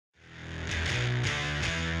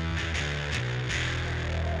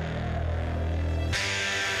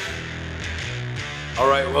All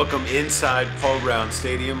right, welcome inside Paul Brown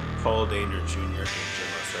Stadium. Paul Dehner Jr. and Jim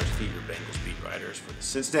Owczarski, your Bengals beat writers for the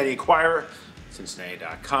Cincinnati Enquirer,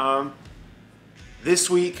 Cincinnati.com. This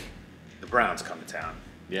week, the Browns come to town.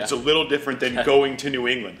 Yeah. It's a little different than going to New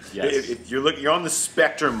England. Yes. If you're on the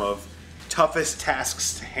spectrum of toughest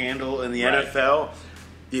tasks to handle in the NFL.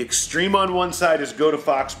 The extreme on one side is go to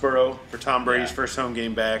Foxborough for Tom Brady's first home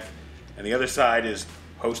game back, and the other side is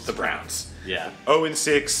host the Browns. Yeah.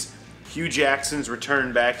 0-6. Hugh Jackson's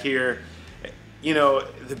return back here. You know,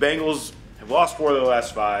 the Bengals have lost 4 of their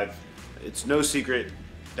last 5. It's no secret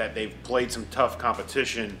that they've played some tough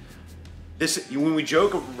competition. When we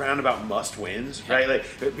joke around about must-wins, right? Like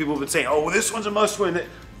people have been saying, "Oh, well, this one's a must-win."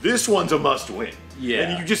 This one's a must-win. Yeah.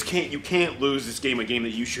 And you can't lose this game, a game that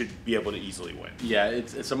you should be able to easily win. Yeah,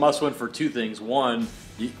 it's a must-win for 2 things. One,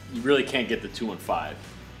 you really can't get the 2-5.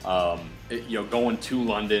 Going to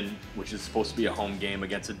London, which is supposed to be a home game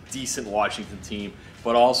against a decent Washington team,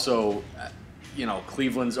 but also,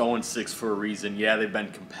 Cleveland's 0-6 for a reason. Yeah, they've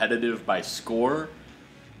been competitive by score.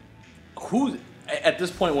 At this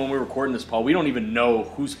point when we're recording this, Paul, we don't even know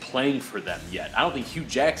who's playing for them yet. I don't think Hugh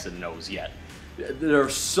Jackson knows yet. They're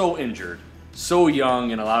so injured, so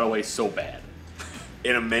young, in a lot of ways, so bad.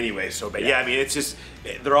 In many ways, so bad. Yeah, I mean, it's just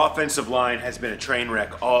their offensive line has been a train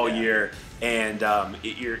wreck all year, and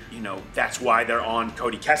that's why they're on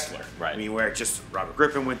Cody Kessler. Right. I mean, where just Robert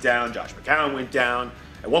Griffin went down, Josh McCown went down.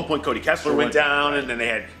 At one point, Cody Kessler went down, and then they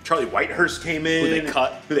had Charlie Whitehurst came in, who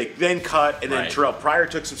they then cut, and then Terrell Pryor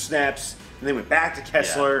took some snaps, and they went back to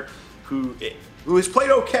Kessler, who has played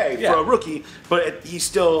okay for a rookie, but he's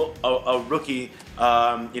still a rookie.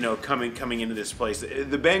 Coming into this place,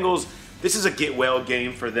 the Bengals. This is a get-well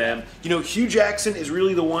game for them. Hugh Jackson is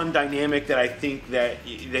really the one dynamic that I think that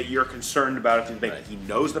you're concerned about. He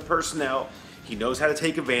knows the personnel. He knows how to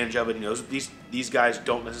take advantage of it. He knows that these guys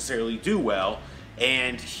don't necessarily do well,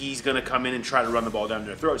 and he's going to come in and try to run the ball down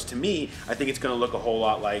their throats. To me, I think it's going to look a whole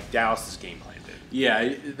lot like Dallas's game plan did.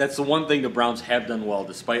 Yeah, that's the one thing the Browns have done well,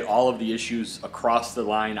 despite all of the issues across the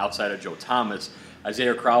line outside of Joe Thomas.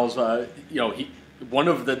 Isaiah Crowell's, one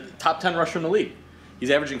of the top 10 rusher in the league. He's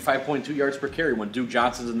averaging 5.2 yards per carry. When Duke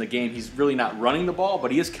Johnson's in the game, he's really not running the ball,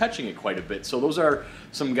 but he is catching it quite a bit. So those are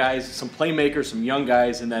some guys, some playmakers, some young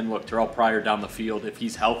guys. And then, look, Terrell Pryor down the field, if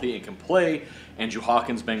he's healthy and can play. Andrew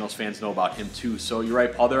Hawkins, Bengals fans know about him too. So you're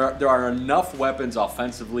right, Paul. There are enough weapons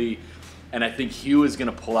offensively, and I think Hugh is going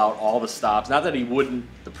to pull out all the stops. Not that he wouldn't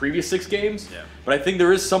the previous 6 games, but I think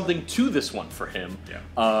there is something to this one for him.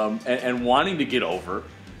 And wanting to get over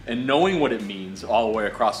and knowing what it means all the way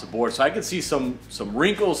across the board. So I could see some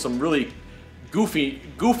wrinkles, some really goofy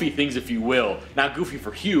things, if you will. Not goofy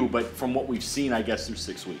for Hugh, but from what we've seen, I guess, through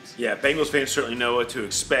 6 weeks. Yeah, Bengals fans certainly know what to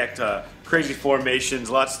expect. Crazy formations,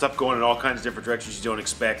 lots of stuff going in all kinds of different directions you don't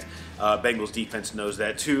expect. Bengals defense knows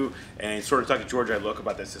that too. And sort of talked to George Iloka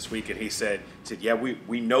about this week, and he said, yeah,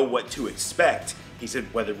 we know what to expect. He said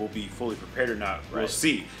whether we'll be fully prepared or not, we'll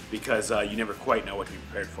see, because you never quite know what to be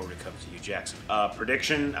prepared for when it comes to Hugh Jackson.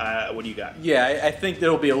 Prediction, what do you got? Yeah, I think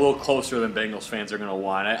it'll be a little closer than Bengals fans are going to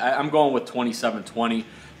want. I'm going with 27-20.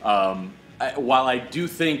 While I do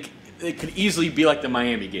think it could easily be like the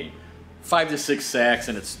Miami game, 5 to 6 sacks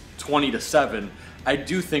and it's 20-7, I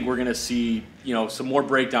do think we're going to see some more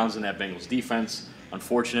breakdowns in that Bengals defense.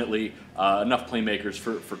 Unfortunately, enough playmakers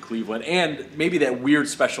for Cleveland, and maybe that weird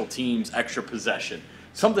special teams extra possession.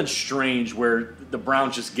 Something strange where the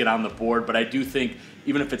Browns just get on the board, but I do think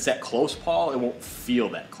even if it's that close, Paul, it won't feel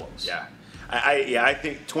that close. Yeah. I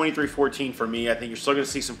think 23-14 for me. I think you're still going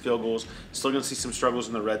to see some field goals, still going to see some struggles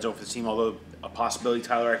in the red zone for the team, although a possibility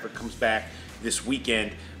Tyler Eifert comes back this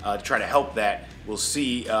weekend to try to help that. We'll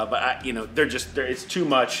see, but it's too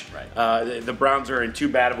much. Right. The Browns are in too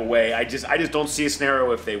bad of a way. I just don't see a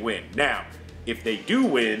scenario if they win. Now, if they do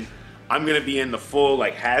win, I'm going to be in the full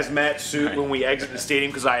hazmat suit when we exit the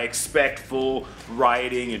stadium, because I expect full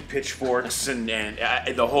rioting and pitchforks and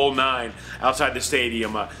the whole 9 outside the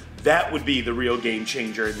stadium. That would be the real game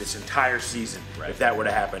changer in this entire season if that were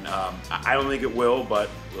to happen. I don't think it will, but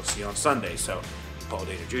we'll see on Sunday. So, Paul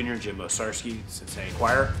Dehner Jr., Jim Owczarski, Cincinnati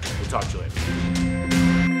Enquirer. We'll talk to you later.